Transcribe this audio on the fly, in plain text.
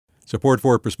Support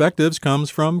for Perspectives comes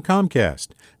from Comcast,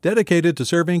 dedicated to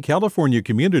serving California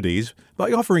communities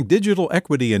by offering digital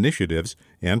equity initiatives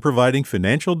and providing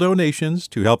financial donations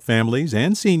to help families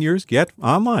and seniors get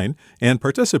online and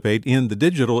participate in the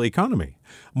digital economy.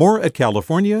 More at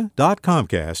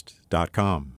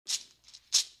california.comcast.com.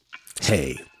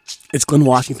 Hey, it's Glenn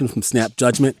Washington from Snap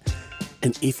Judgment,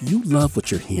 and if you love what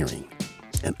you're hearing,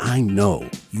 and I know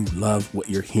you love what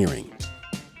you're hearing,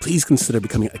 please consider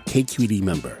becoming a KQED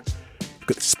member.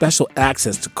 Get special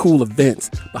access to cool events,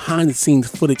 behind-the-scenes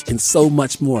footage, and so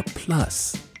much more.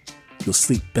 Plus, you'll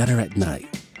sleep better at night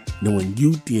knowing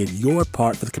you did your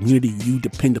part for the community you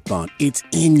depend upon. It's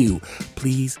in you.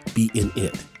 Please be in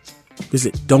it.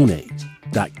 Visit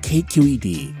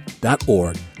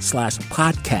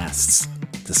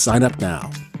donate.kqed.org/podcasts to sign up now.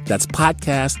 That's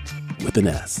podcast with an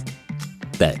S.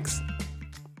 Thanks.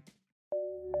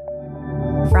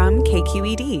 From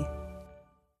KQED.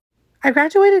 I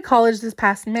graduated college this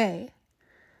past May.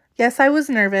 Yes, I was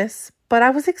nervous, but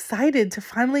I was excited to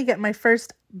finally get my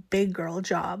first big girl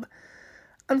job.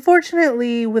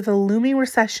 Unfortunately, with a looming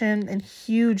recession and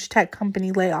huge tech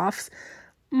company layoffs,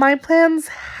 my plans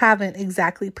haven't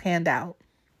exactly panned out.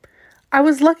 I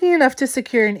was lucky enough to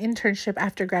secure an internship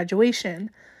after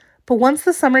graduation, but once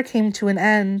the summer came to an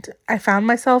end, I found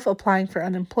myself applying for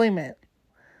unemployment.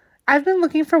 I've been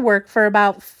looking for work for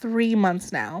about 3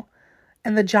 months now,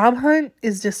 and the job hunt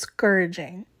is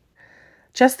discouraging.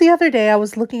 Just the other day, I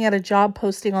was looking at a job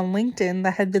posting on LinkedIn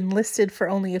that had been listed for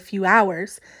only a few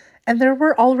hours, and there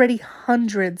were already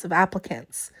hundreds of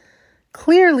applicants.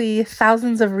 Clearly,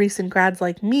 thousands of recent grads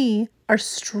like me are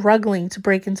struggling to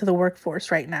break into the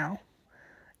workforce right now.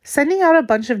 Sending out a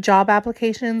bunch of job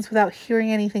applications without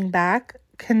hearing anything back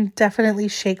can definitely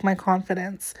shake my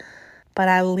confidence, but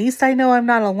at least I know I'm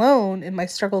not alone in my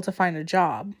struggle to find a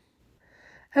job.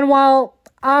 And while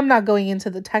I'm not going into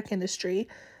the tech industry,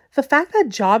 the fact that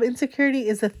job insecurity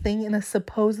is a thing in a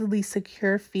supposedly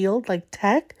secure field like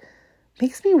tech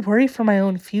makes me worry for my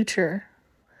own future.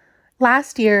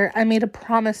 Last year, I made a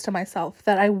promise to myself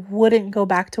that I wouldn't go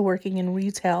back to working in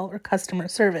retail or customer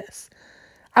service.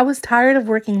 I was tired of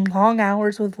working long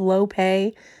hours with low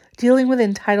pay, dealing with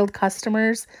entitled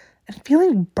customers, and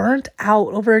feeling burnt out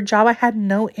over a job I had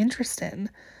no interest in.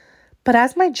 But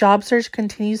as my job search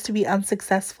continues to be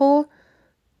unsuccessful,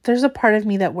 there's a part of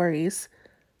me that worries.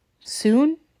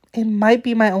 Soon, it might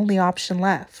be my only option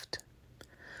left.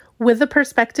 With the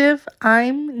Perspective,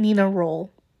 I'm Nina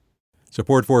Roll.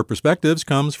 Support for Perspectives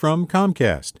comes from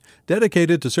Comcast,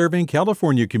 dedicated to serving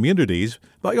California communities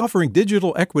by offering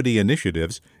digital equity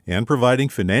initiatives and providing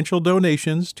financial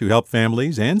donations to help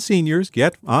families and seniors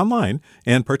get online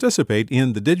and participate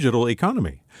in the digital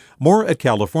economy. More at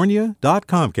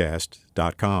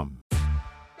california.comcast.com.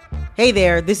 Hey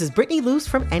there, this is Brittany Luce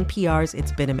from NPR's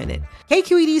It's Been a Minute.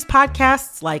 KQED's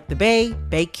podcasts like The Bay,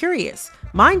 Bay Curious,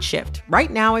 Mind Shift, Right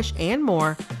Nowish, and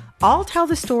more all tell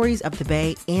the stories of the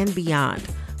Bay and beyond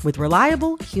with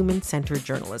reliable, human-centered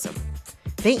journalism.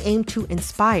 They aim to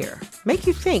inspire, make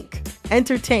you think,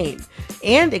 entertain,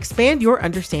 and expand your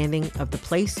understanding of the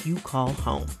place you call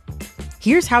home.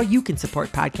 Here's how you can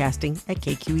support podcasting at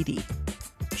KQED.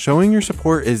 Showing your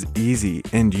support is easy,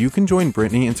 and you can join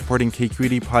Brittany in supporting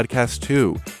KQED podcasts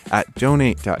too at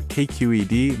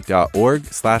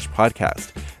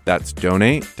donate.kqed.org/podcast. That's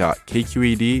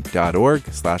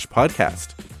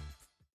donate.kqed.org/podcast.